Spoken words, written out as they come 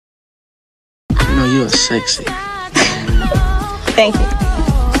you are sexy. Thank you.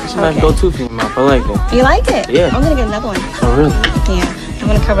 It's a nice go-to for your mouth. I like it. You like it? Yeah. I'm gonna get another one. Oh, really? Yeah. I'm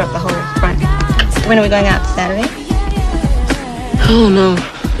gonna cover up the whole front. When are we going out? Saturday? I don't know.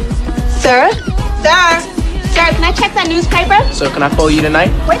 Sir? Sir? Sir, can I check that newspaper? So can I follow you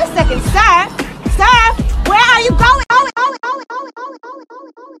tonight? Wait a second, sir. Sir, where are you going?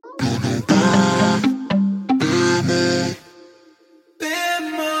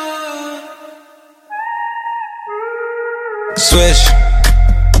 Switch.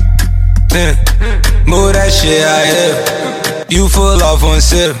 Move that shit out here. You full off one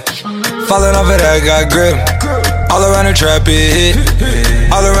sip. Falling off of that, got grip. All around the trap, it hit.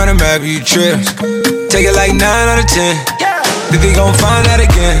 All around the map, you trip. Take it like 9 out of 10. Think we gon' find that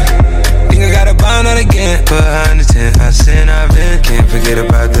again. Think I gotta find that again. Behind the tent, I sin, I've been. Can't forget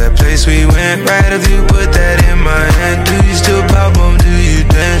about that place we went. Right after you put that in my hand. Do you still pop on? Do you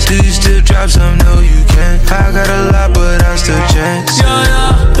dance? Do you still drop some? No, you can't. I got a lot, but I still chance.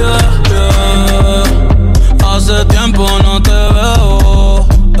 Yeah. Hace tiempo no te veo.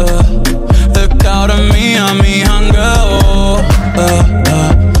 Es que ahora es mía, mi jangueo.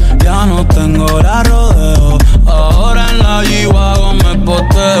 Ya no tengo la rodeo. Ahora en la G-Wagon me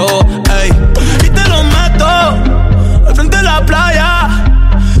poteo. Ey, y te lo meto al frente de la playa.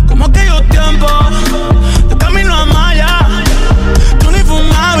 Como aquellos tiempos de camino a Maya. Tú ni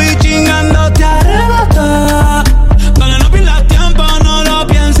fumabas y chingando te arrebatas. Dale, no pierdas tiempo, no lo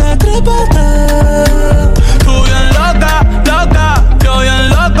pienses, trépate. Tú bien loca, loca, yo bien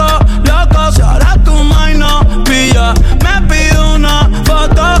loco, loco. Si ahora tu mind no pilla, me pido una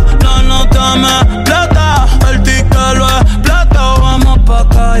foto. La nota me explota, el ticket lo explota. Vamos pa'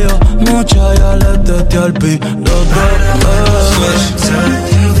 calle, mucha ya le testé al piloto.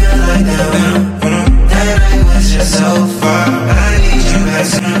 You feel like that night was just so far. I need you back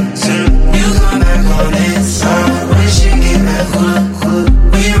soon. You come back on this song. When she get back,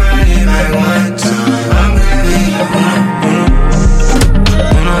 we run it back one time. I'm grabbing you.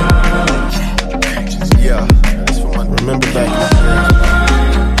 Yeah, that's for my. Remember back in the day,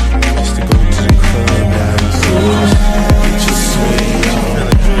 used to go to the club and get your swing on.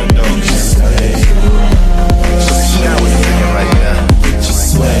 Get your swing. Shower thinking right now. Get your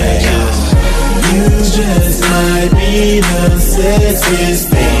swing. You just might be the sexiest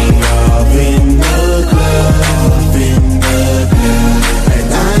thing up in the club, and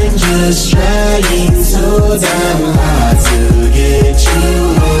I'm just trying so damn hard to get you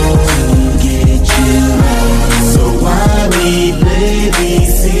home, So why we play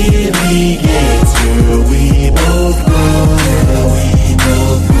these silly games, girl? We both know.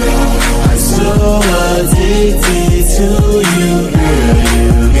 I'm so addicted to you, girl.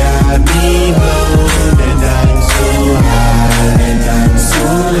 You got me hooked, and I'm so high, and I'm so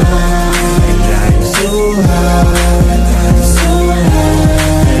high, and I'm so high, and I'm so high,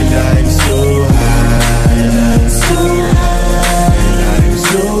 and I'm so high, and I'm so high, and I'm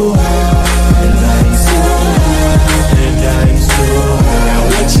so high, and I'm so high, and I'm so high. Now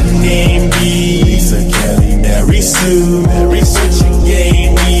what your name be? Lisa, Kelly, Mary Sue, what you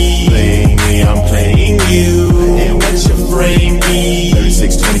gave me? Playing me, I'm playing you. And what your frame be?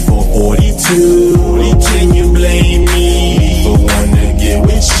 36, 24, 42. Can you blame me for wanting to get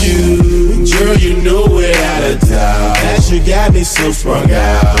with you? Girl, you know without a doubt that you got me so sprung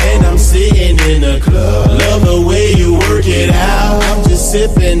out. And I'm sitting in the club, love the way you work it out. I'm just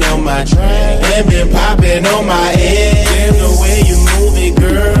sipping on my drink and been popping on my head. Damn the way you move it,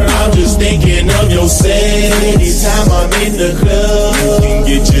 girl, I'm just thinking of yourself. Anytime I'm in the club, you can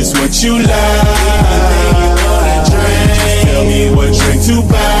get just what you like. Tell me what drink to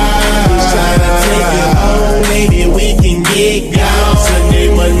buy. Tryna take it home, maybe we can get gone. Sunday,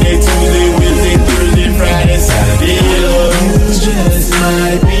 Monday, Tuesday, Wednesday, Thursday, Friday, Saturday. You just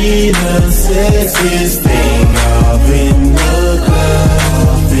might be the sexiest thing up in the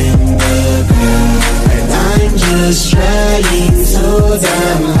club, and I'm just trying so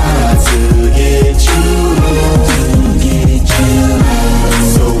damn hard to get you home,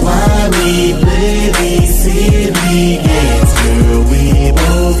 So why we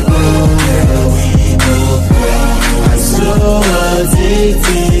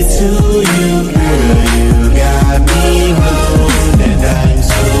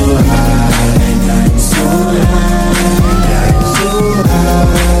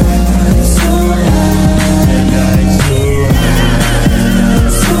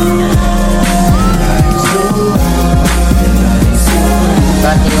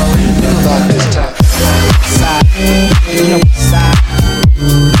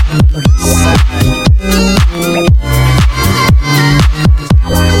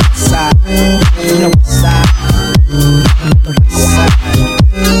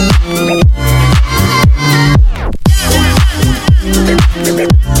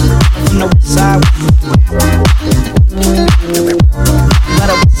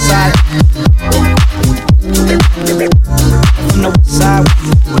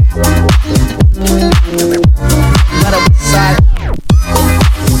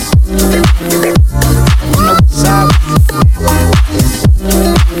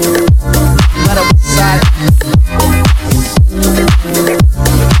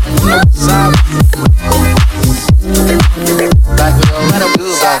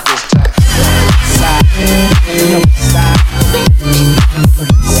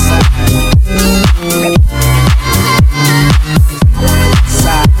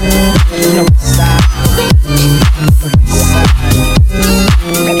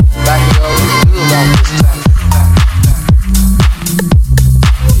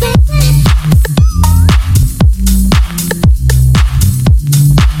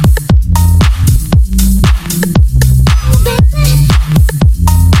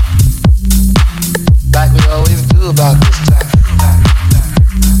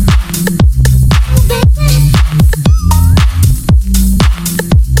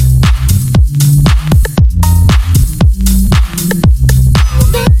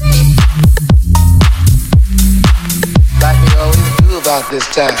this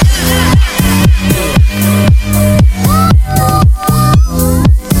time.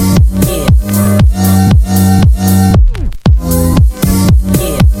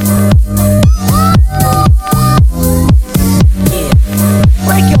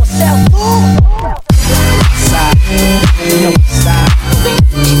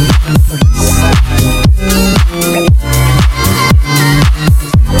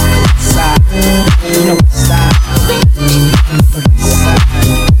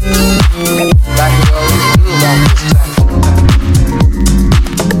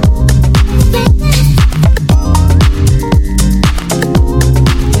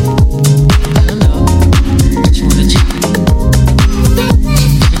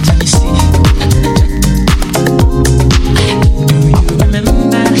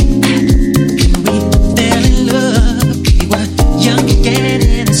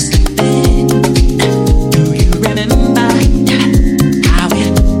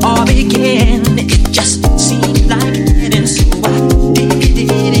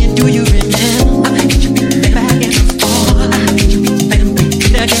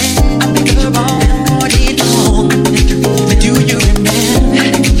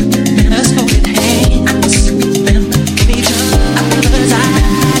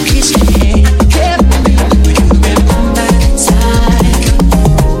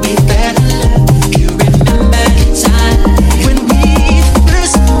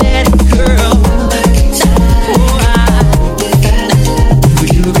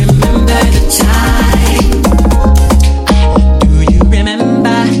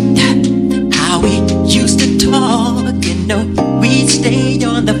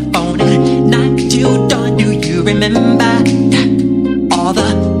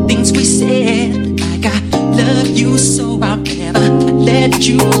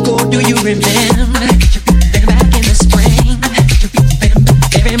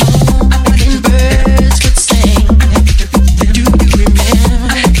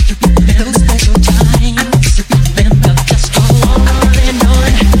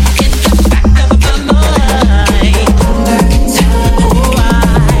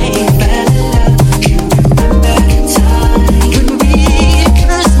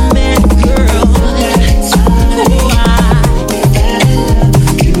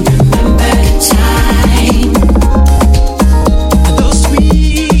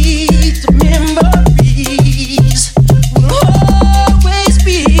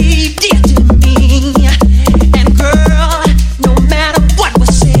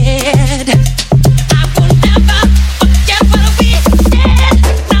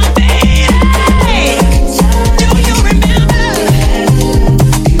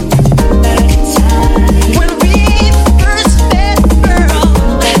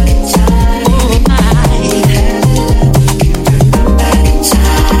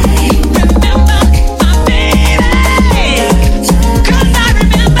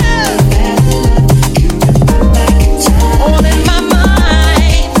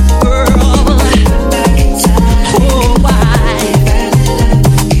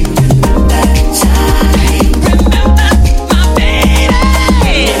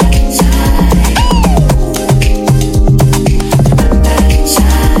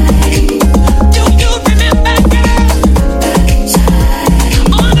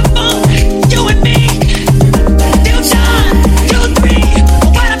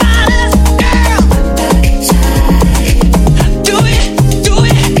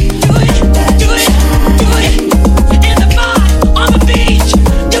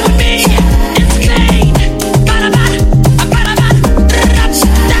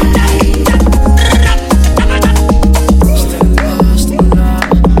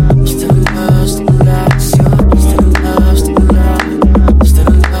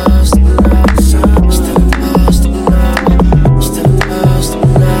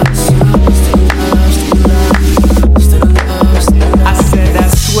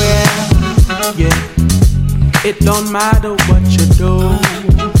 Don't matter what you do,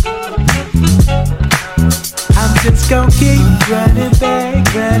 I'm just gonna keep running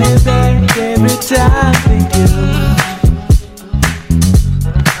back every time with you.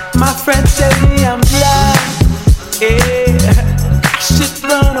 My friends tell me I'm blind, yeah, I should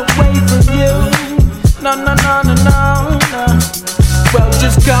run away from you. No. Well,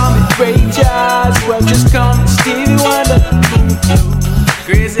 just call me Ray Charles, well, just call me Stevie Wonder.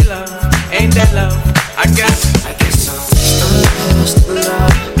 Crazy love, ain't that love? I guess so. Still love, still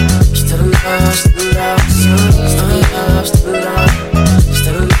love, still love, still love, still love, still love, still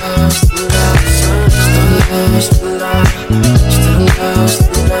love, still love, still love, still love, still love,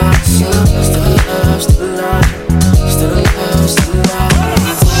 still love, still love, still love, still love, still love.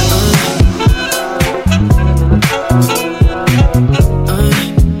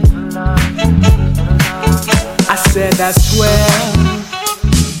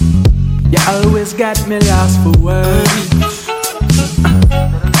 got me lost for words.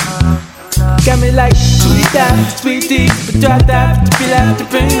 Got me like sweet tea, but try that to feel like to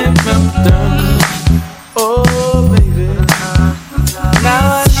bring it down. Oh baby,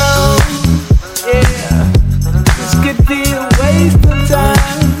 now I know, yeah, this could be a waste of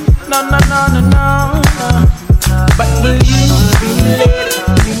time. No, but will you be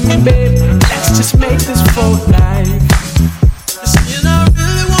late, baby? Let's just make this for life.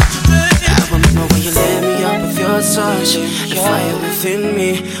 Touch the fire within me.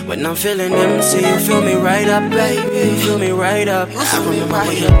 When I'm feeling empty, you fill me right up, baby. Fill me right up. I remember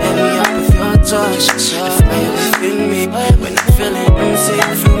when you let me up with your touch. The fire within me. When I'm feeling empty,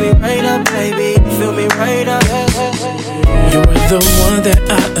 you fill me right up, baby. Fill me right up. You were the one that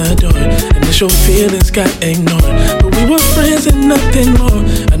I adored. Initial feelings got ignored, but we were friends and nothing more.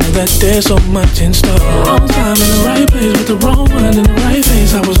 I know that there's so much in store. Wrong time in the right place with the wrong one in the right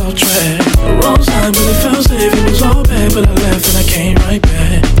face. I was off track. The wrong time, but it felt safe. It was all bad, but I left and I came right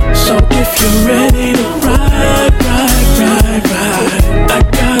back. So if you're ready to ride, I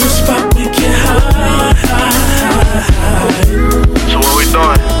got a spot we can hide. So what we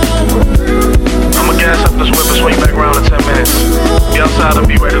doing? I'ma gas up this whip and swing back around in 10 minutes. Be outside and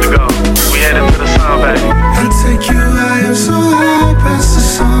be ready to go. We headed to the sound back. I take you higher, so high past the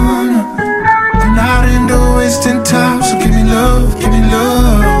sun. I'm not into wasting time, so give me love, give me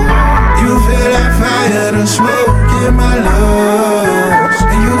love. You feel like fire and smoke in my lungs,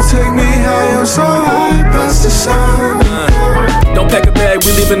 and you take me higher, so high past the sun. Don't pack a bag,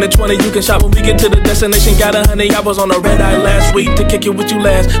 we leaving the 20, you can shop when we get to the destination. Got 100, I was on a red eye last week to kick it with you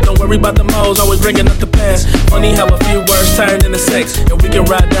last. Don't worry about the moles, always bringing up the past. Funny how a few words turn into sex, and we can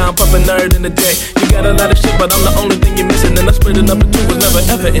ride down, pump a nerd in the deck. You got a lot of shit, but I'm the only thing you're missing, and I split it up in two was never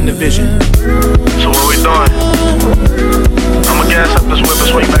ever in the vision. So what we doing? I'ma gas up this whip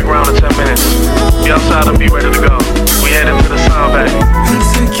and swing back around in 10 minutes. Be outside and be ready to go. We headed to the sound back. I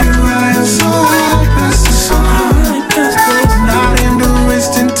take you higher, so high past the sun. Not into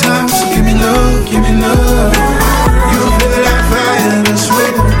wasting time, so give me love, give me love. You feel like fire, that's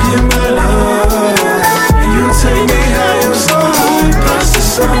what give my love. And you take me higher, so high past the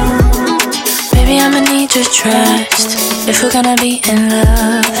sun. Baby, I'ma need your trust if we're gonna be in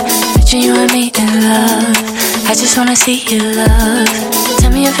love. Picture you and me in love. I just wanna see your love.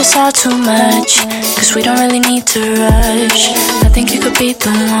 Tell me if it's all too much, cause we don't really need to rush. I think you could be the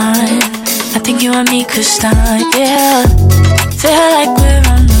one. I think you and me could start, yeah. Feel like we're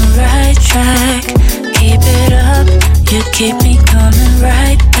on the right track. Keep it up, you keep me coming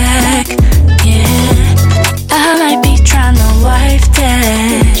right back, yeah. I might be trying to wife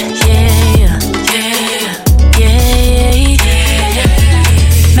that, yeah.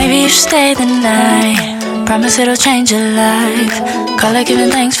 Maybe you stay the night. Promise it'll change your life. Call it giving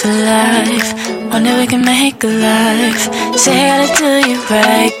thanks for life. One day we can make a life. Say I gotta do you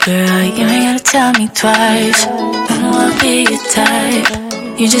right, girl. You ain't gotta tell me twice. I know I'll be your type.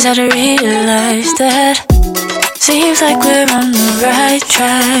 You just had to realize that. Seems like we're on the right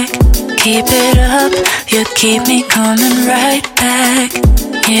track. Keep it up, you keep me coming right back,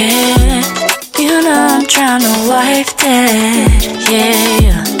 yeah. You know I'm trying to wife that,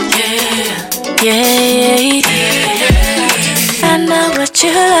 yeah. I know what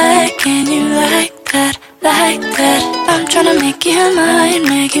you like, and you like that. I'm tryna make you mine,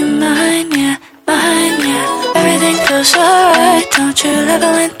 yeah, mine, yeah. Everything feels alright, don't you love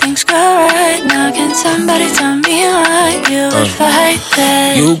it when things go right? Now can somebody tell me why you would fight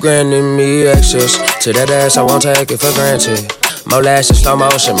that? You granted me access to that ass, I won't take it for granted. More lashes, slow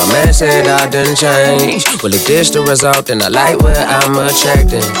motion, my man said I didn't change. Well, if this the result, then I like what I'm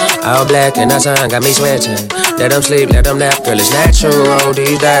attracting. All black and that sun got me sweating. Let them sleep, let them nap, girl, it's natural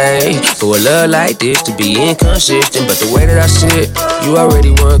these days. For a love like this to be inconsistent, but the way that I sit, you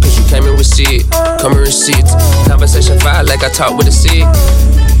already won, cause you came in with shit. Come here and sit, conversation fire like I talk with a sick.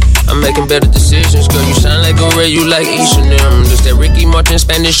 I'm making better decisions, girl, you sound like a ray, you like each of them. Just that Ricky Martin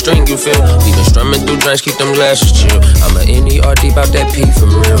Spanish string, you feel. We been strumming through drinks, keep them glasses chill. I'm a NER deep out that P for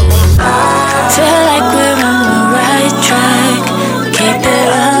real. Feel like we're on the right track. Keep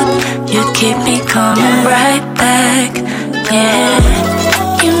it up, you keep me coming right back, yeah.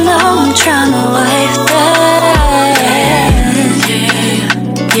 You know I'm trying to wife that,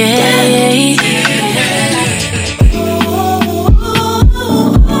 yeah.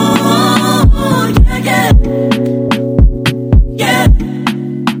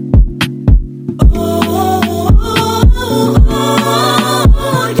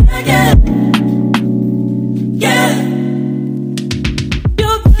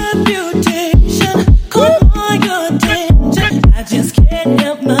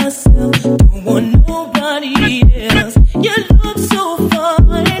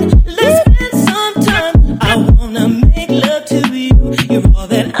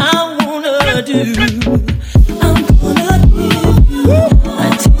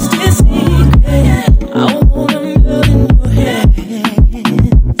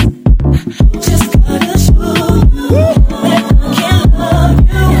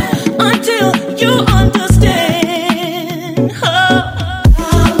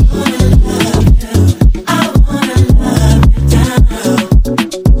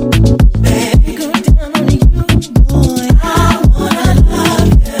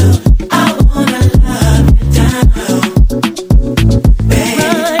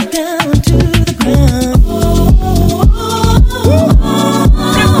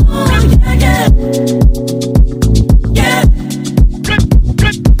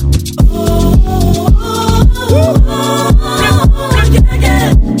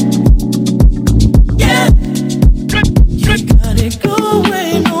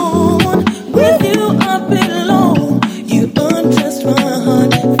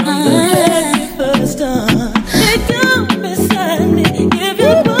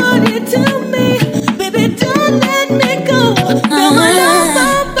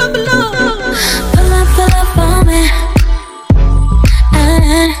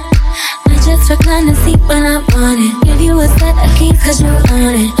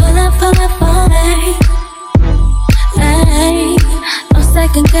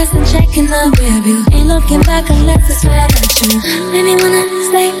 fast and checking the rear view. Ain't looking back unless it's right at you. Maybe wanna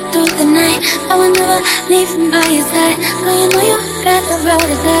stay through the night. I will never leave from by your side. Girl, you know you got the road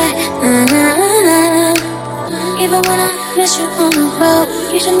to die. Even when I miss you on the road,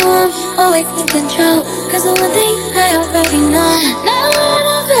 you should know I'm always in control. Cause the one thing I already know, now I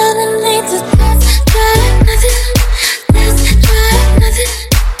don't feel the need to test drive nothing. Test drive nothing.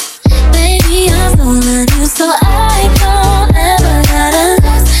 Baby, I'm fooling you, so I don't ever gotta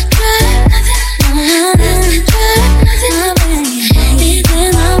test drive nothing. Test drive nothing. Even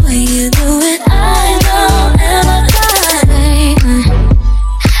the way you do it, I don't ever try.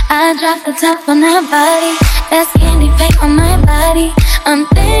 I drop the top on that body. That candy paint on my body. I'm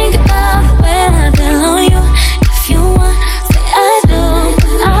thinking about when I feel on you. If you want, say I do.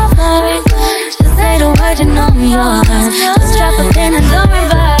 I'm sorry. Just say the word, you know me yours. Just drop a pin and don't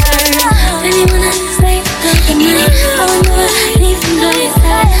reverse. Baby, when I say something new, I will never leave from by your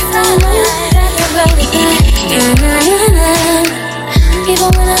side. I know you got the road to die.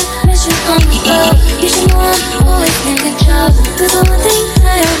 Even when I miss you on the road, you should know I'm always in control. Cause the one thing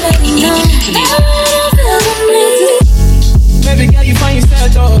I already know, now I feel the need to. Baby girl, you find yourself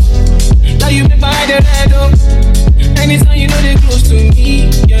though. Now you make my head red though. Anytime you know they close to me,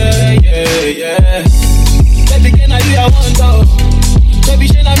 yeah, yeah, yeah. Baby girl, now you I want though. Baby,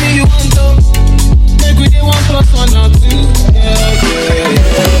 shit, I mean you want though. Make we day 1 + 1 or 2, yeah, yeah,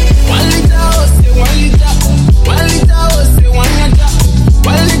 yeah. 1 liter, oh, say 1 liter. 1 liter, oh, say 1 liter.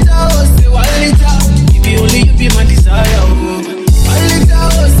 1 liter, oh, say 1 liter. If you only you be my desire, oh. 1 liter,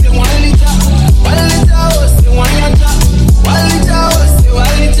 oh, say 1 liter. 1 liter, oh, say 1 liter. 1 liter, oh, say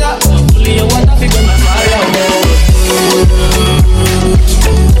 1 liter. Only your water fi burn my fire, oh.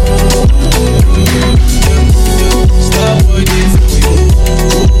 Stop for this for you.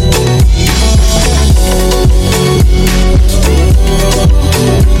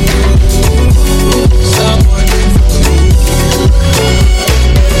 Stop for this for you.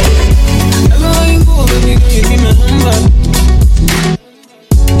 Everywhere you go, baby girl, you be my number.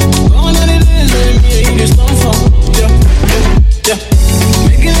 Gone are the days when me and you just come from. Yeah, yeah, yeah.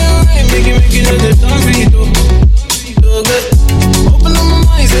 Making it right, making it the time for you though. So good. Open up my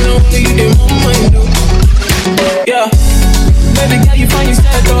mind, say no only you did my mind though. Yeah, baby girl, you find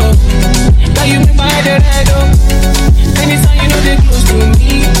yourself though. Now you make my head red though. Anytime you know they close to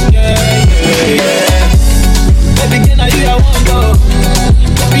me, yeah, yeah, yeah. Baby girl, now you I want though.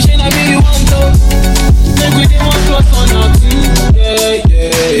 Baby, shit, I mean you want though. Make we day 1 + 1 or 2, yeah,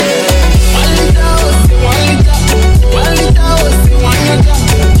 yeah, yeah. 1 liter, oh, say 1 liter. 1 liter, oh, say 1 liter.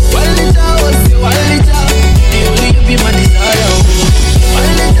 1 liter, oh, say 1 liter. The only you be my desire, oh. 1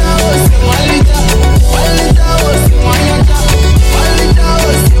 liter, oh, say 1 liter. 1 liter, oh, say 1 liter. 1 liter,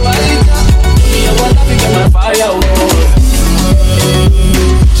 oh, say 1 liter. Only your water fi get my fire, oh.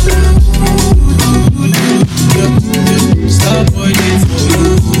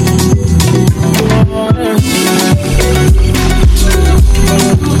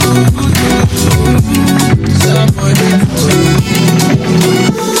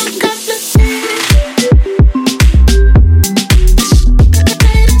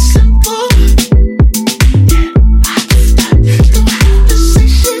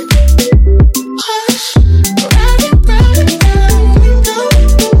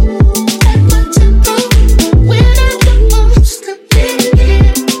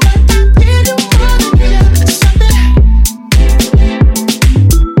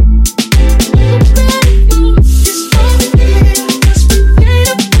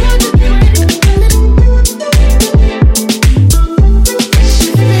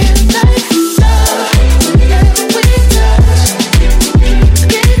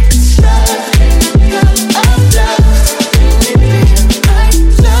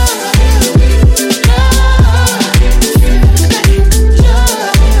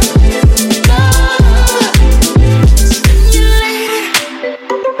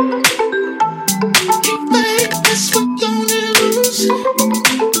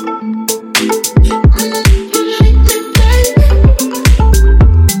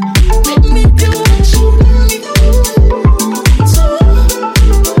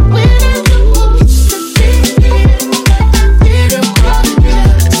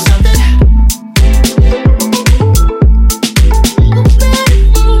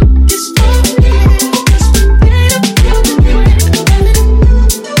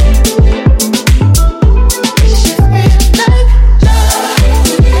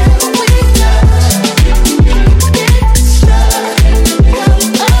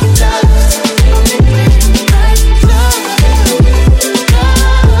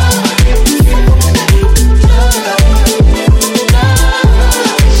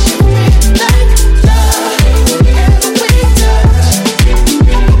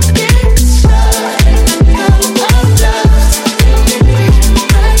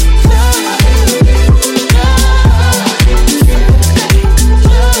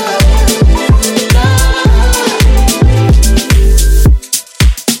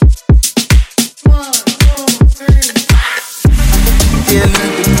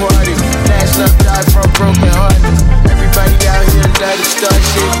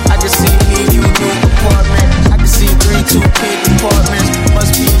 shit. I can see me, you, new apartment. I can see 3 2-kid apartments.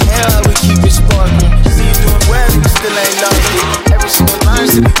 Must be hell, we keep it sparkling. See you doing well, you still ain't lost it. Every single line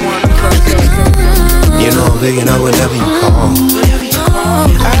still be one to crush it. You know I'm big enough whenever you call.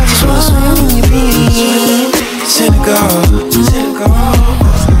 I just wanna swim in your beach. Senegal.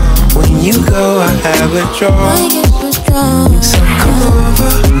 When you go, I have a draw. So come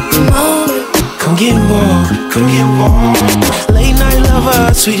over. Come get involved. Late night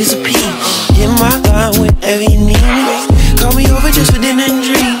lover, sweet as a peach. In my line whenever you need me. Call me over just for dinner and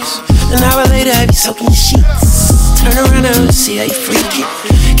drinks. An hour later, I be soaking the sheets. Turn around and see how you freak it.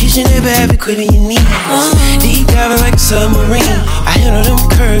 Kiss your neighbor, have it quick when you need it. Deep diving like a submarine. I handle them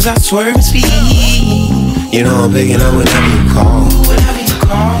curves, I swerve and speed. You know I'm big enough whenever you call.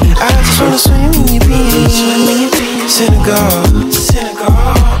 I just wanna swim in your beach. Senegal.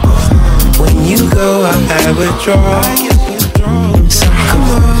 When you go, I have a draw. So come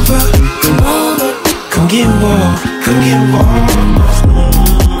over. Come get involved.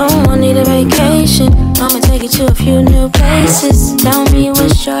 Oh, I need a vacation. I'ma take you to a few new places. Tell me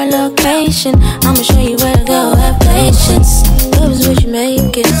what's your location. I'ma show you where to go, have patience. Love is what you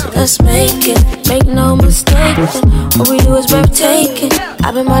make it, so let's make it. Make no mistake, what we do is breathtaking.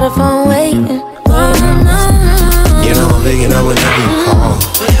 I've been by the phone waiting. You know I'm big enough whenever you call.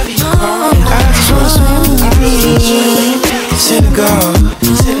 I just wanna swim in your beach. Senegal.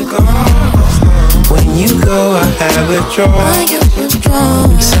 When you go, I have a draw.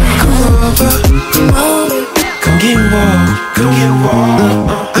 So come over. Come get involved.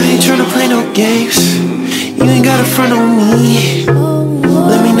 I ain't tryna play no games. You ain't got a front on me.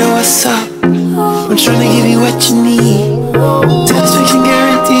 Let me know what's up. I'm tryna give you what you need. Satisfaction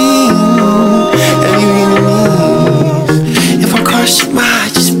guaranteed. Have you in your knees? If I cross your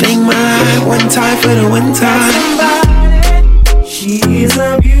mind, just bang my eye. One time for the one time. She is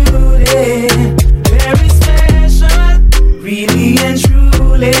a beauty, very special, really and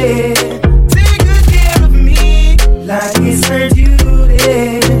truly. Take good care of me, like it's her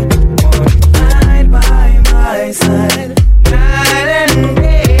duty. Right by my side, night and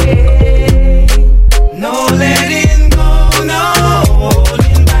day. No letting go, no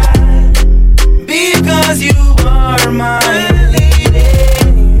holding back, because you are my lady.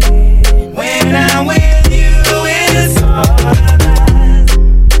 When I'm with you, it's all about.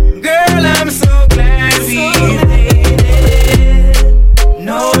 Girl, I'm so glad we made it.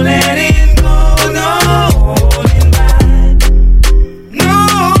 No letting go, no holding back. No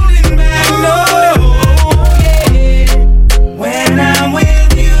holding back, no, yeah. When I'm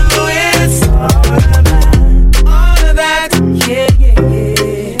with you, it's all of that, yeah.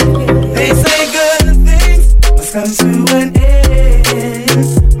 They say good things must come to an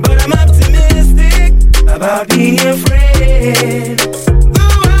end, but I'm optimistic about being a friend.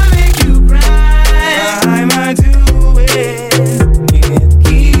 Though I make you cry, I might do it with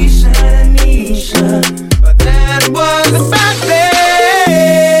Keisha and Nisha, but that was back then.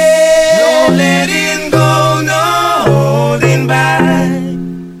 No letting go, no holding back,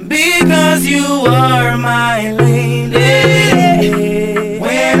 because you are my lady.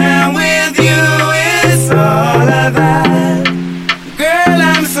 When I'm with you, it's all of that. Girl,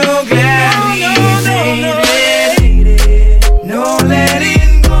 I'm so glad we made it. No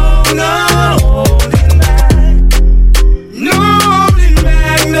letting go, no holding back. No holding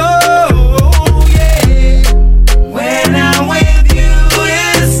back, no, yeah. When I'm with you,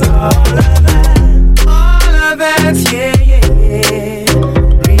 it's all of that, yeah.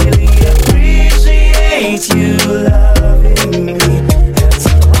 Really appreciate you loving me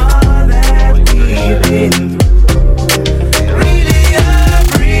after all that we've been through. Really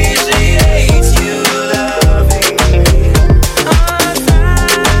appreciate you loving me all the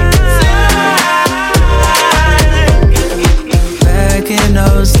time. Back in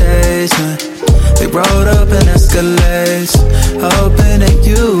those days when we rode up in Escalades, hoping that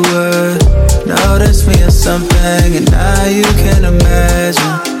you would notice me or something. And now you can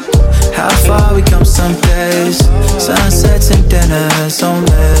imagine how far we come some days. Sunsets and dinners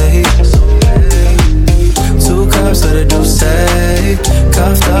only. 2 cups of the Douce,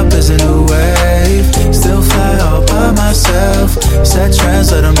 cuffed up as a new wave. Still fly all by myself, set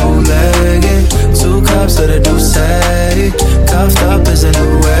trends, let them bootleg. 2 cups of the Douce, cuffed up as a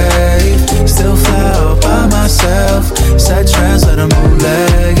new wave. Still fly all by myself, set trends, let them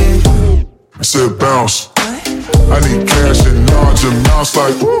bootleg. I said bounce. I need cash in large amounts,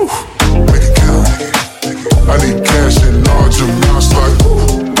 like woo, make it count. I need cash in large amounts, like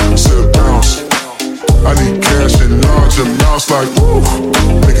woo. I said bounce. I need cash in large amounts, like woo,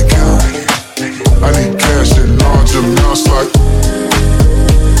 make it count. I need cash in large amounts, like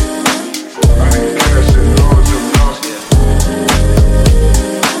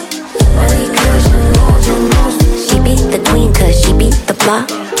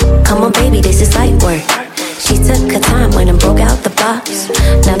baby, this is light work. She took her time when I broke out the box.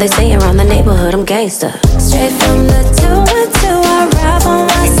 Now they say around the neighborhood I'm gangsta. Straight from the 212, I ride on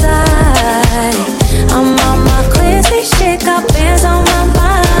my side. I'm on my crazy shit, got bands on my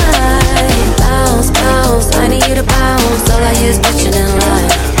mind. Bounce, bounce, I need you to bounce. All I hear is bitchin' and lie.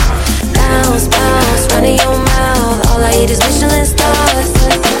 Bounce, bounce, running your mouth. All I eat is Michelin stars.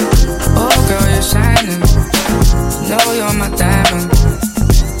 Oh girl, you're shining. Know you're my diamond.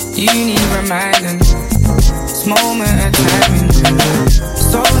 You need reminding. This moment of timing.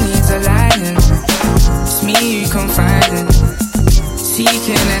 Soul needs aligning. It's me you confiding.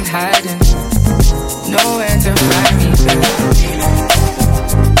 Seeking and hiding. Nowhere to find me,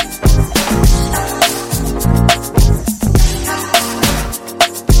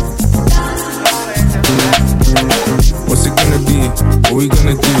 What's it gonna be? What we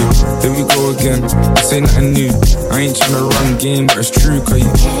gonna do? Here we go again. This ain't nothing new. I ain't tryna run game, but it's true, cause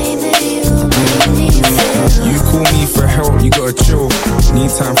you call me for help, you gotta chill.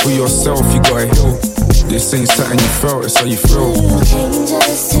 Need time for yourself, you gotta heal. This ain't something you felt, it's how you feel.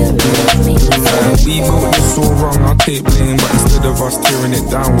 We built this so wrong, I'll take blame. But instead of us tearing it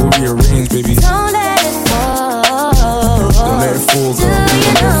down, we'll rearrange, baby. Don't let it fall. Don't let it fall, girl. Do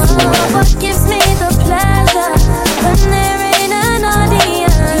you know what gives me the pleasure? When there ain't an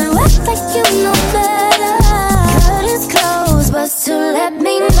audience, you act like you know better. Curtains closed, but still let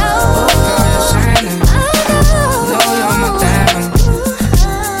me know.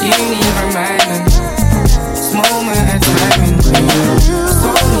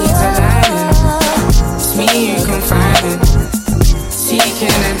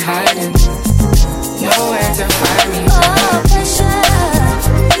 Hiding, nowhere to find me. Oh, pressure.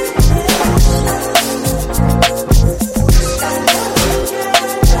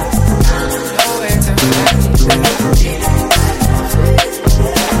 Nowhere to find me.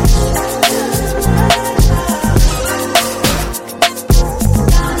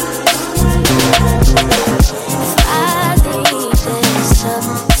 I think this up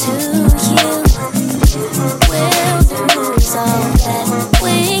to you. We'll lose all that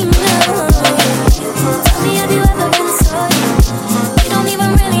we know. Tell me, have you ever been so young? We don't even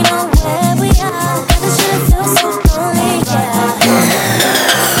really know where we are. Never should've felt so lonely,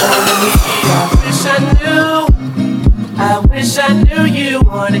 I wish I knew you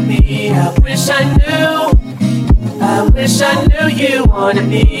wanted me. I wish I knew you wanted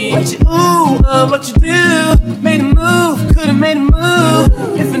me. What you what you do? Made a move, could've made a move.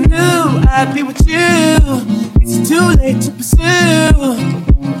 If I knew, I'd be with you. It's too late to pursue.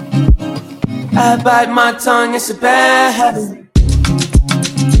 I bite my tongue, it's a bad habit.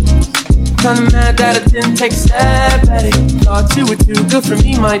 Kinda mad that I didn't take a stab at it. Thought you were too good for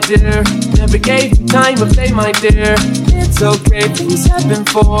me, my dear. Never gave you time of day, my dear. It's okay, things happen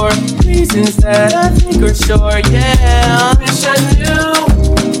for reasons that I think are sure, yeah. I wish I knew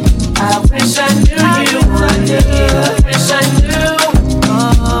you wanted me. I wish I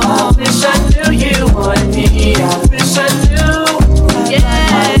knew you wanted me. I wish I knew, yeah.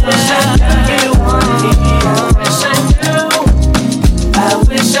 I wish I knew you wanted me. I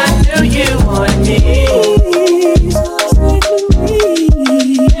wish I knew you wanted me.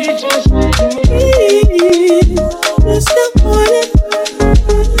 Just the morning.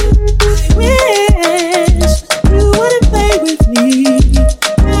 I wish you would've played with me.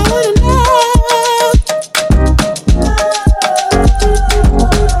 I would've loved.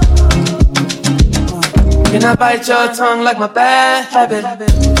 Can I bite your tongue like my bad habit?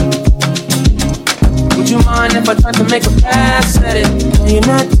 Would you mind if I tried to make a pass at it? You're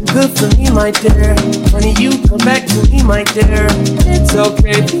not too good for me, my dear. Honey, you come back to me, my dear. It's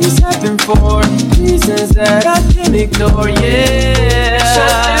okay, things happen for reasons that I can't ignore, yeah.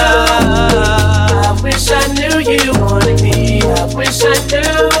 I wish I knew you wanted me. I wish I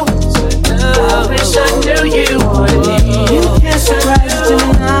knew. I wish I knew you wanted me. You can't surprise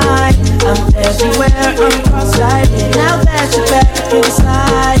tonight. I'm everywhere, I'm cross-eyed. Now that you're back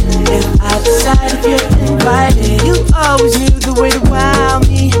inside, if I decide if you're invited, you always knew the way to wow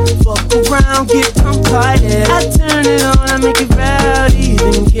me. Fuck around, get tongue-tied. I turn it on, I make it rowdy.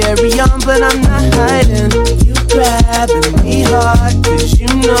 Then carry on, but I'm not hiding. You grabbing me hard, cause you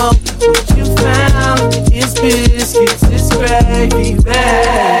know what you found is biscuits, it's gravy,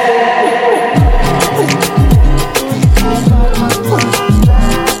 babe.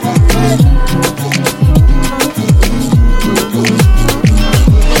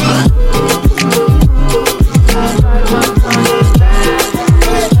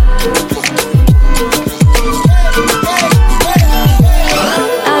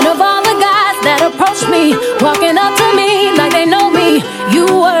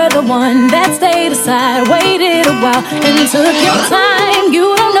 You took your time,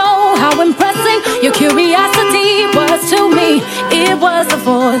 you don't know how impressing your curiosity was to me. It was the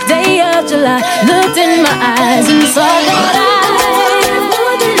 4th day of July. Looked in my eyes and saw that I'm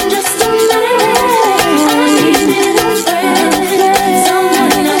more than just a man. I needed a friend,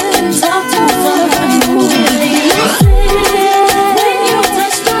 someone I can talk to for the movie. When you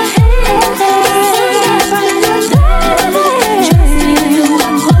touched my hand, trusting you, I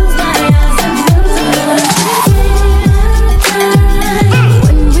closed my eyes and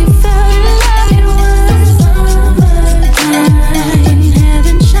when we fell in love, it was summertime.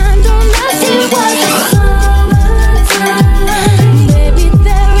 Heaven shined on us, it was summertime.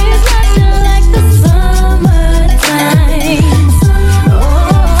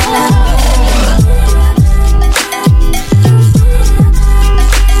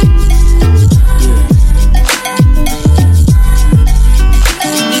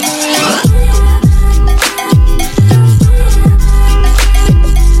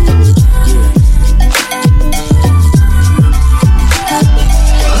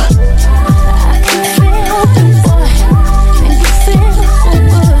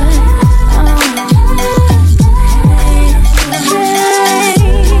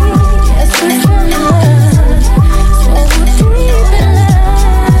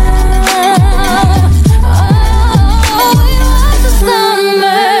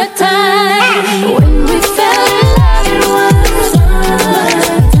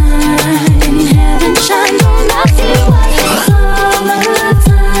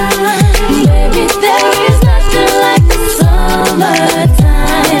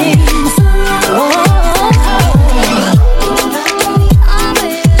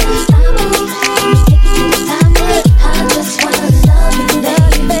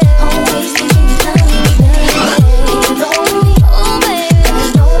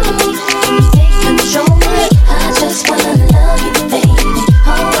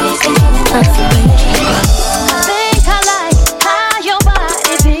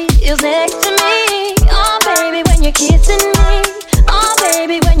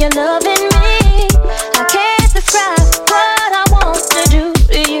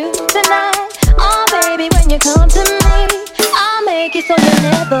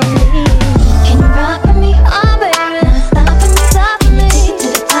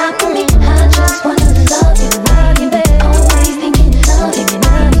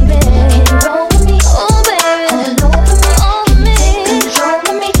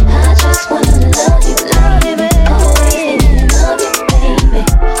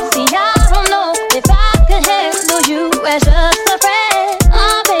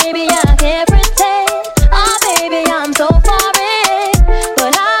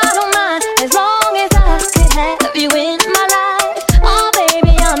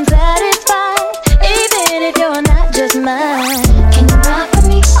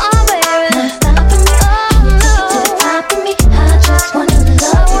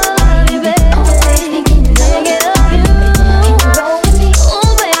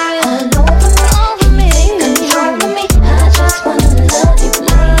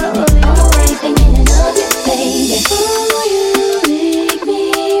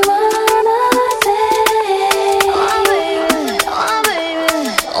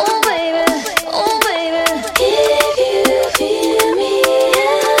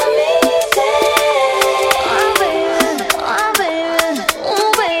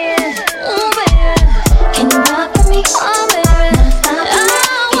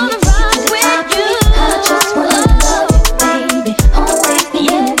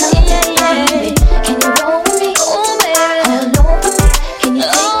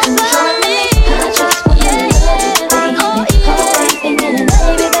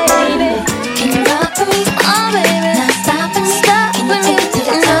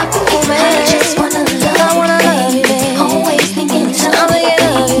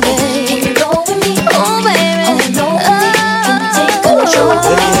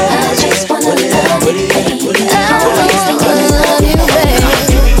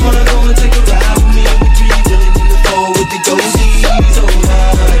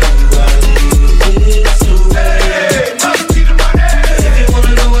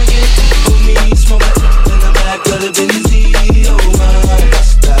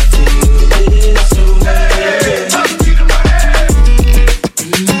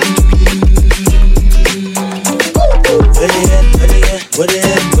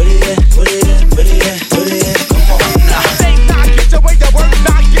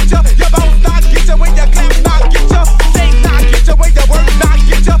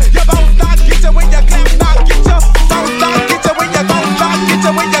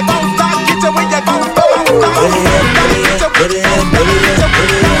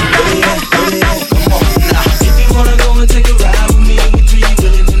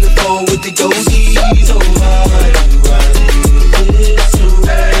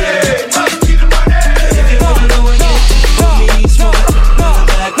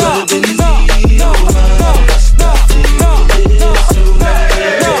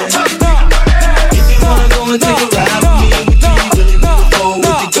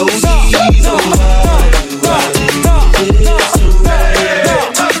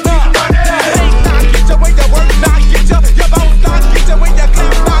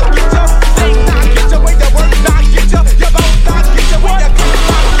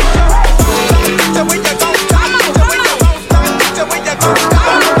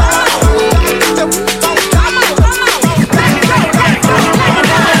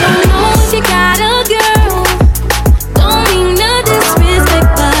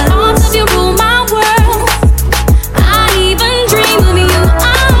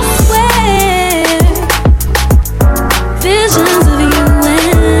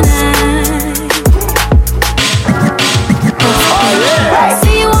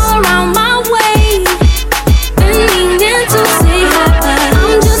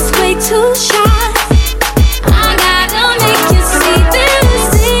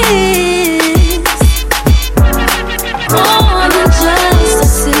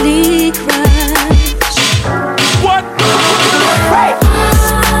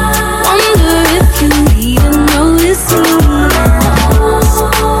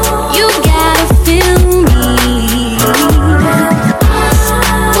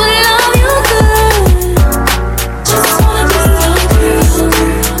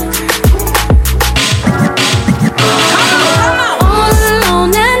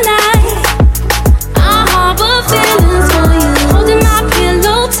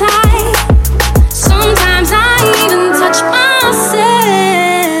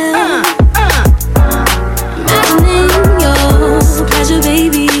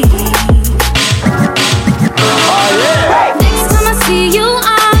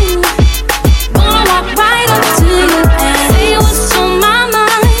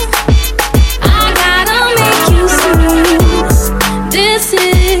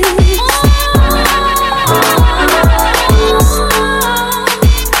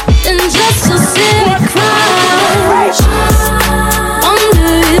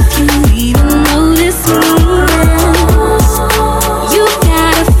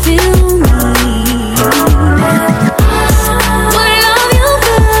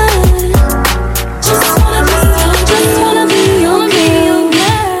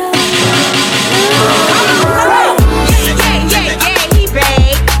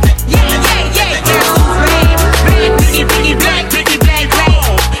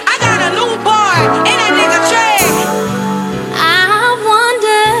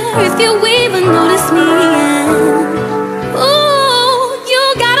 if you even notice me. Ooh, you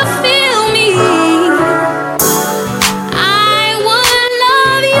gotta feel me. I wanna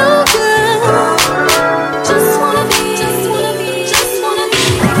love you good. Just wanna be.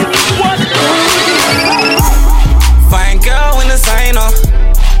 Fine girl in the signer.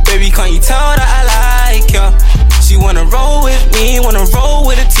 Baby, can't you tell that I like ya? She wanna roll with me, wanna roll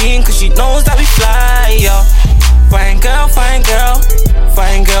with a team, cause she knows that we fly, yo. Fine girl, fine girl.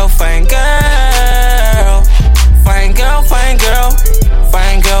 Fine girl, fine girl. Fine girl, fine girl.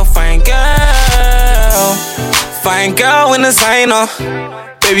 Fine girl, fine girl. Fine girl in the signer.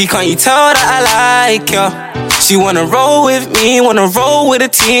 Baby, can't you tell that I like ya? She wanna roll with me, wanna roll with a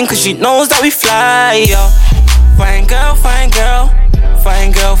team, cause she knows that we fly, yo. Fine girl, fine girl.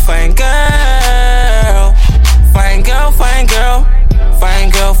 Fine girl, fine girl. Fine girl, fine girl. Fine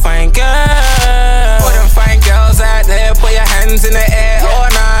girl, fine girl. All them fine girls out there, put your hands in the air. Oh,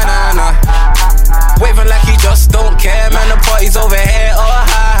 nah, nah, nah. Waving like you just don't care, man, the party's over here. Oh, ha,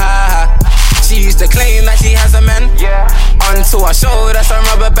 ha, ha. She used to claim that she has a man. Until I showed her some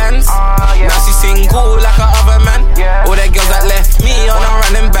rubber bands. Now she single like a other man. All the girls that left me on, I'm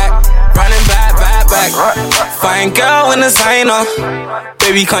running back. Running back, back, back. Fine girl in the signer.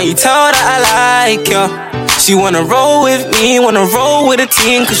 Baby, can't you tell that I like ya? She wanna roll with me, wanna roll with a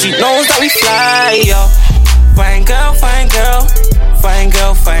team, cause she knows that we fly, yo. Fine girl, fine girl. Fine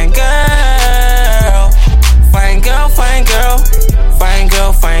girl, fine girl. Fine girl, fine girl. Fine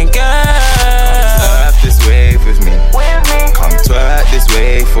girl, fine girl. Surf this wave with me. Come twerk this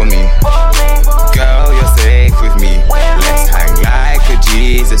wave for me. Girl, you're safe with me. Let's hang like a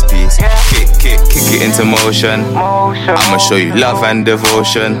Jesus piece. Kick it into motion. I'ma show you love and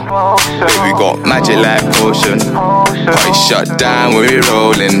devotion. Baby, got magic like potion. Party shut down, we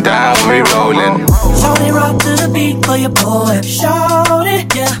rolling down, we rolling. Shout it, rock to the beat for your boy. Shout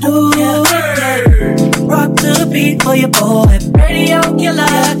it, yeah, do it, yeah. Rock to the beat for your boy. Radio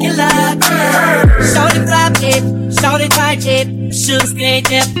killer, killer. Shout it, clap it, shout it, tight it. Should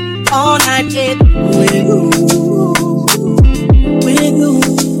skate it, all night it. With you,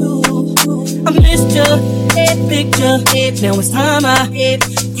 I missed you, picture it. Now it's time I get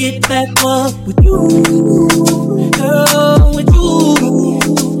back up with you, girl, with you.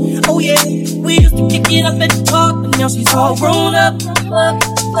 Oh yeah, we used to kick it up at the park, but now she's all grown up.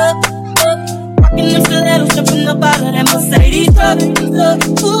 Rockin' them stilettos, jumping up out of that Mercedes truck.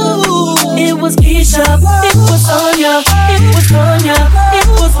 Ooh, it was Keisha, it was Sonya, it was Tonya, it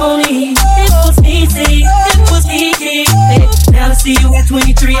was Monique, it was Easy, it was Kiki. Now to see you at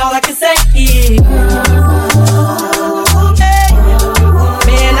 23, all I can say is, hey,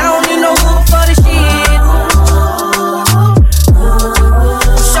 man, I don't need no woman for this shit.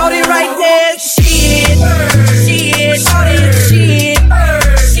 Shorty right there, shit, shorty is shit,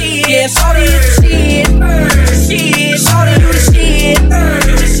 yeah, shorty is shit, shorty you the shit,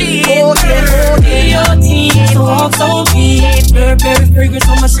 oh yeah, your team, so I'm so beat. Burberry fragrance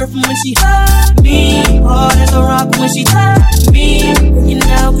on my shirt from when she hugged me. Hard as a rock when she touched me. You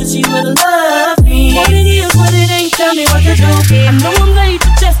know, cause she would've loved me. What it is, what it ain't, tell me what to do. I know I'm late,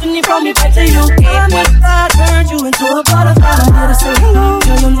 but destiny brought me back to you. I must have turned you into a butterfly. I had to say hello,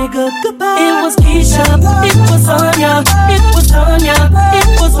 tell your nigga goodbye. It was Keisha, it was Sonya, it was Tonya, it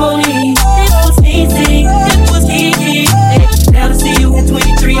was Monique, it was Easy, it was Kiki. Now to see you at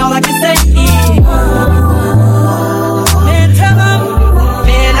 23, all I can say is, man, tell them,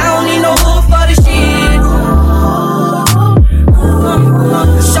 man, I don't need no woman for this shit.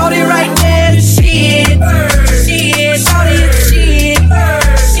 Shorty right there, shit, shorty is shit,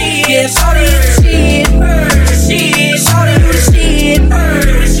 yeah, shorty is shit, shorty you the shit,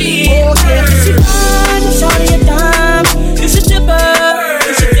 oh yeah, she fine, shorty a dime, you should tip her,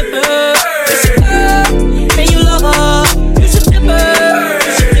 you should tip her, you should love, and you love her, you should tip her,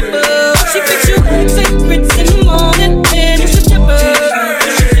 you should tip her, she fix you eggs and grits in the morning, and you should tip her,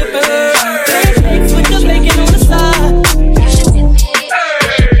 you should tip her, pancakes with the bacon on the side.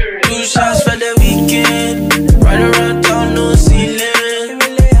 Two shots for the weekend, right around town, no ceiling.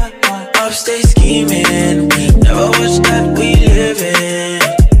 Upstate scheming, never watch that we living.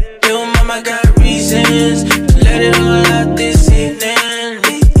 Your mama got reasons to let it all out this evening.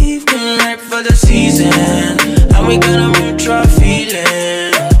 Right for the season, and we got a mutual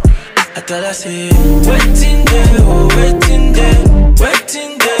feeling. I thought I said, wet in there, oh, wet in there, wet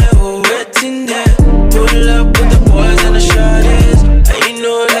in there, oh, wet in there. Pull up with the boys and the shorties, and you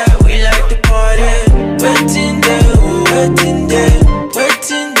know that we like to party. Wet in there, oh, wet in there,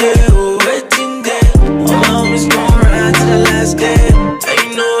 wet in there, oh, wet in there. All my homies gon' ride to the last day, and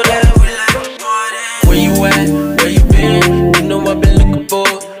you know that we like to party. Where you at? Where you been? You know I've been looking for.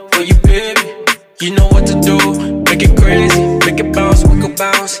 You know what to do. Make it crazy, make it bounce, we could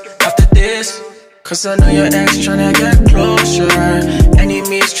bounce after this. Cause I know your ex tryna get closer,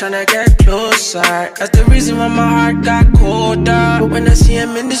 enemies tryna get closer. That's the reason why my heart got colder. But when I see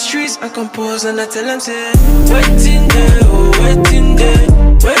him in the streets, I compose and I tell him, say, waiting there, oh, waiting there,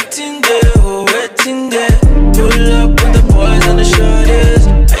 waiting there, oh, waiting there. Pull up with the boys on the shoulders,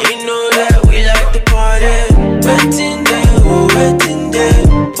 and you know that we like to party. Waiting there, oh, waiting there,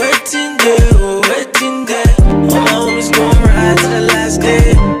 waiting there, oh, waiting there. All my homies gon' ride to the last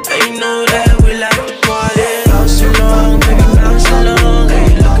day, and you know that we like to party. Bounce along, baby, bounce along. Hey,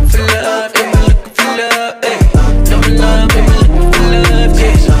 looking for love, baby, looking for love. Hey, love, love, baby, looking for love.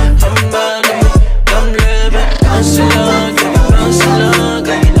 Yeah, I'm loving, bounce along, baby, bounce along.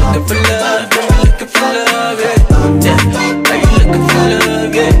 Hey, looking for love, baby, looking for love. Yeah, are you looking for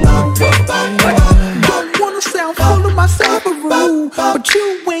love? Yeah. Don't wanna sound full of myself a rude, but you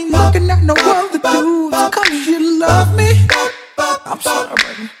ain't looking at no other dudes. Cause you love me. I'm sorry,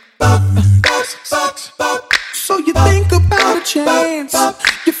 baby. So you think about a chance.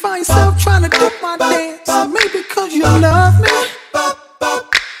 You find yourself trying to do my dance. Maybe cause you love me.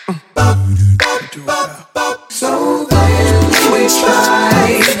 So then we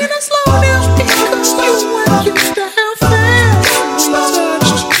try. Singing it slow down because you weren't used to how fast we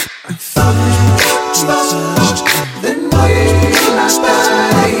touched. Then we locked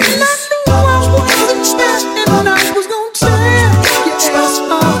eyes. And I knew I wasn't bad, and I was gonna tear your ass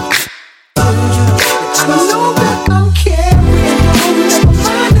up. I know that I'm carrying on. Never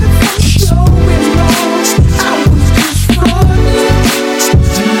mind if I'm showing off. I was just running.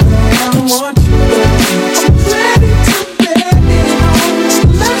 I want you. I'm ready to bet it on.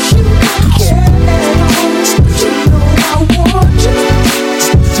 Unless you don't care at all. But you know I want you. You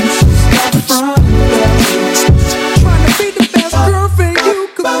should stop running. Trying to be the best girlfriend you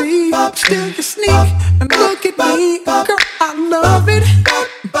could be. Still you sneak and look at me. Girl, I love it.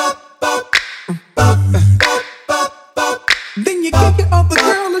 Then you give your other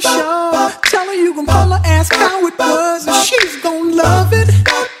girl a shot. Tell her you gon' call her, ask how it was, and she's gon' love it.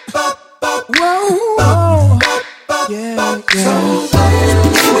 Whoa, yeah. So then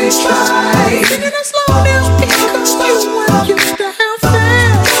we try. Singing it slow down because you weren't used to how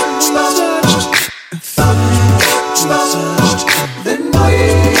fast we touched. Then we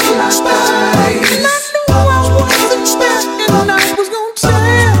locked eyes. And I knew I wasn't bad, and I was gon'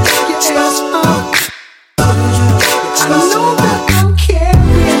 tear your ass up. I know that I'm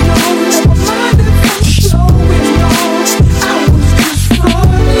carrying on. Never mind if I'm showing off. I was just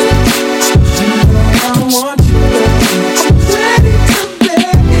running. I want you. I'm ready to bet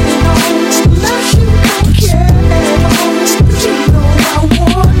it on. Unless you don't care at all. But you know I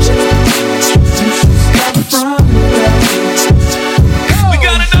want you. You should stop running. We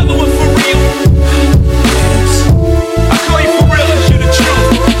got another one for real. I call you for real, it's you the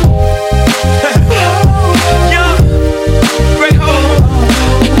truth. Yeah, great home.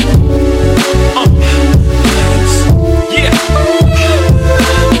 Yeah.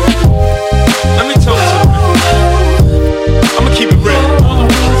 Let me tell you something. I'ma keep it real.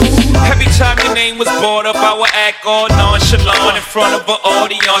 Every time your name was brought up, I would act all nonchalant in front of an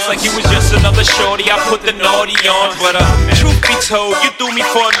audience, like you was just another shorty. I put the naughty on, but truth be told, you threw me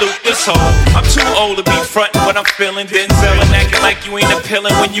for a loop this whole. I'm too old to be frontin' what I'm feeling. Denzel and acting like you ain't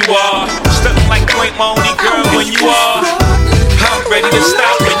appealing when you are. Stuntin' like you ain't my only girl when you are. I'm ready to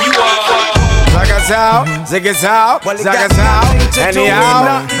stop when you are. Zagas out, ziggas out, zagas out.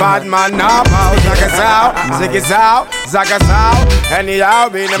 Anyhow, bad man now, zagas out, ziggas out, zagas out. Anyhow,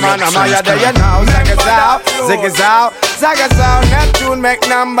 be the man, I'm higher than you now. Zagas out, ziggas out, zagas out. Neptune make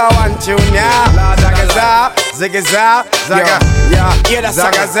number one tune, yeah. Zagas out, ziggas out, zagas, yeah.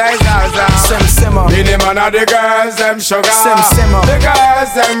 Zagas out, Sim simmer. be the man of the girls, them sugar. Sim simmer. The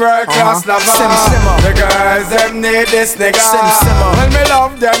girls, them world class lover. Sim simmer. The girls, them need this nigga. Sim simmer. When me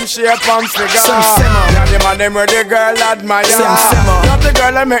love them shape and figure. Sim simmer. Yeah, the man them where the girl admire. Sim simmer. Got the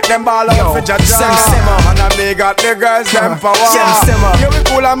girl and make them ball out for jaja. Sim simmer. And I me got the girls them power. Sim simmer. Yeah, we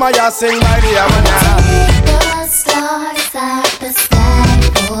cool and my sing by the hour. Stars like the sky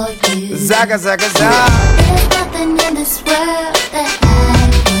for you. Zaga, zaga, zaga. There's nothing in this world that I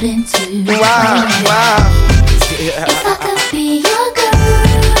wouldn't do. Wow, wow. If I could be your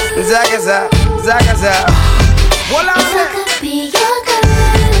girl. Zaga, zaga, zaga, zaga. If I could be your girl.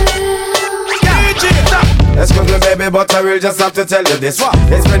 DJ, stop. Excuse me, baby, but I will just have to tell you this.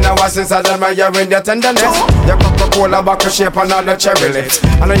 It's been a while since I done my year in your tenderness. Your Coca-Cola bottle shape and all the cherry lips.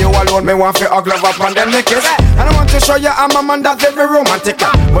 I know you alone, me want to hug love up and then make it. And I want to show you I'm a man that's very romantic.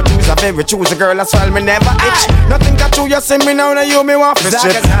 But you's a very choosy girl, that's why me never itch. Nothing got to you, see me now, now you me want to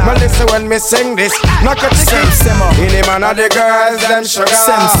shit. But listen when me sing this, knock your ticket. In the man of the girls, them sugar.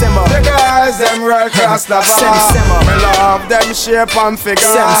 The girls, them roll across the bar. Me love them shape and figure.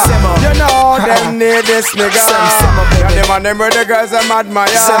 You know them need this nigga. Yeah, them and them with the girls, them admire.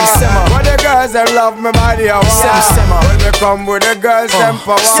 But the girls, them love me body hour. When me come with the girls, them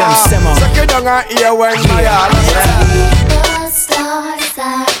power. Suck it down and hear when my heart The stars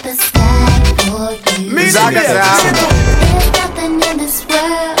are the sky for you. me There's nothing in this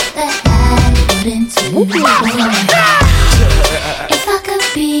world that I wouldn't do. If I could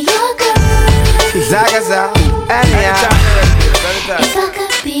be your girl. Zagaza, If I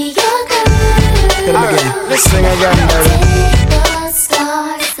could be your girl. let's sing again, baby. The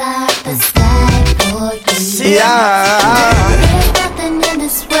stars are the sky for you. Yeah. There's nothing in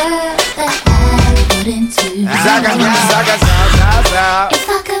this world that I wouldn't do. Zagaza. If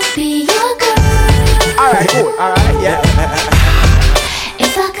I could be your girl. Alright, cool, alright, yeah.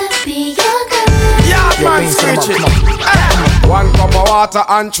 If I could be your girl. Yeah, man, screech it. One cup of water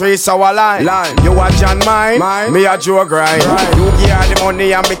and 3 sour lime. You a John mine, me a Joe grind. You give her the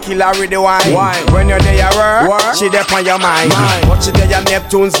money and me kill her with the wine. When you're there work, she there on your mind. But she there your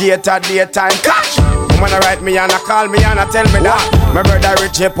Neptune's gate at daytime. Catch! When I write me and I call me and I tell me that my brother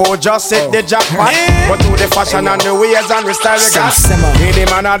Richie Poe just hit the jackpot. But to the fashion and the ways and the style we got. Me the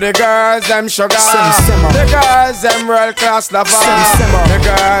man of the girls, them sugar. The girls, them world class lover. The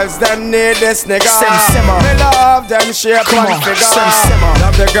girls, them need this nigga. Me love them shape and figure.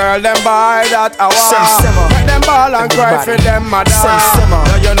 Love the girl, them buy that hour. Make them ball and cry for them mother.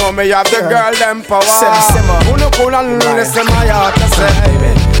 Now you know me have the girl, them power. Who no cool and listen my heart to say.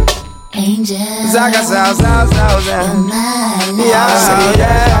 Angel, Zaga, zaga, zaga, zaga.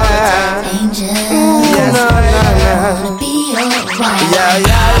 Yeah. Angel, Yeah, wanna be your wife. Yeah.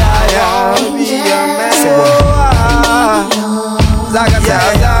 Be your man. Zaga,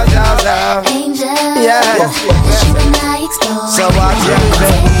 zaga, zaga, zaga. Angel, Yeah. you and I explore. So what you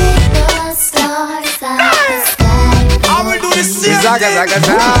The stars out the sky. I will do the same. Zaga, zaga,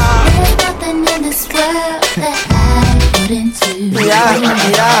 zaga. There's nothing in this world that I wouldn't do.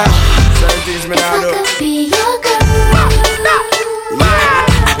 Yeah. Certain things me now do. If I could be your girl.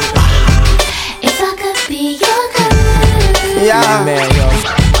 If I could be your girl. Yeah.